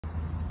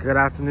Good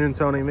afternoon,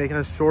 Tony. Making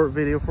a short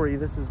video for you.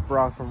 This is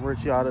Brock from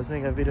Richie Autos,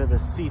 making a video of the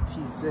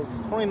CT6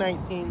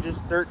 2019, just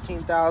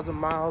 13,000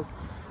 miles.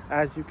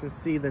 As you can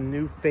see, the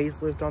new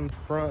facelift on the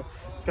front.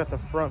 It's got the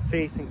front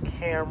facing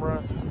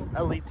camera,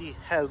 LED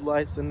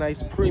headlights, the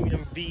nice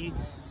premium V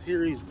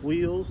series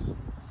wheels.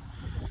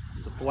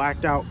 It's a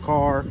blacked out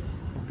car,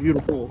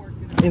 beautiful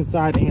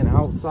inside and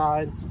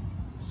outside,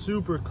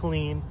 super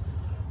clean.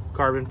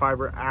 Carbon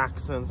fiber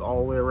accents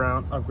all the way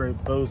around,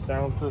 upgrade Bose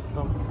sound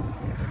system.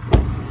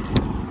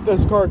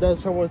 This car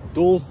does come with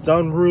dual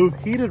sunroof,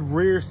 heated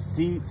rear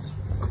seats.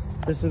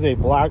 This is a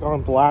black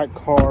on black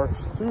car,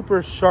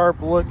 super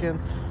sharp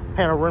looking,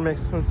 panoramic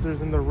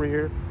sensors in the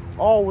rear,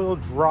 all-wheel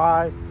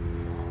drive,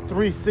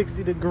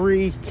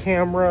 360-degree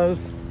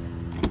cameras.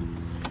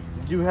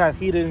 You do have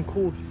heated and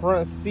cooled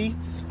front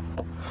seats,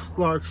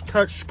 large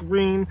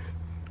touchscreen.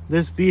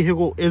 This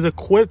vehicle is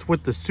equipped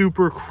with the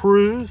Super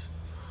Cruise.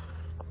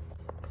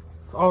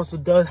 Also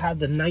does have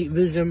the night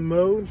vision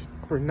mode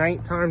for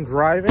nighttime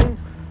driving.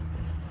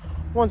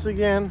 Once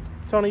again,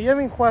 Tony, you have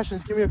any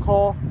questions, give me a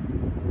call,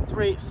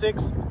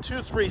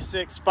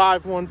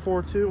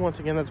 386-236-5142. Once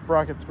again, that's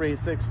Brock at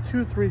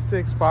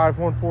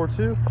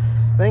 386-236-5142.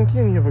 Thank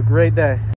you, and you have a great day.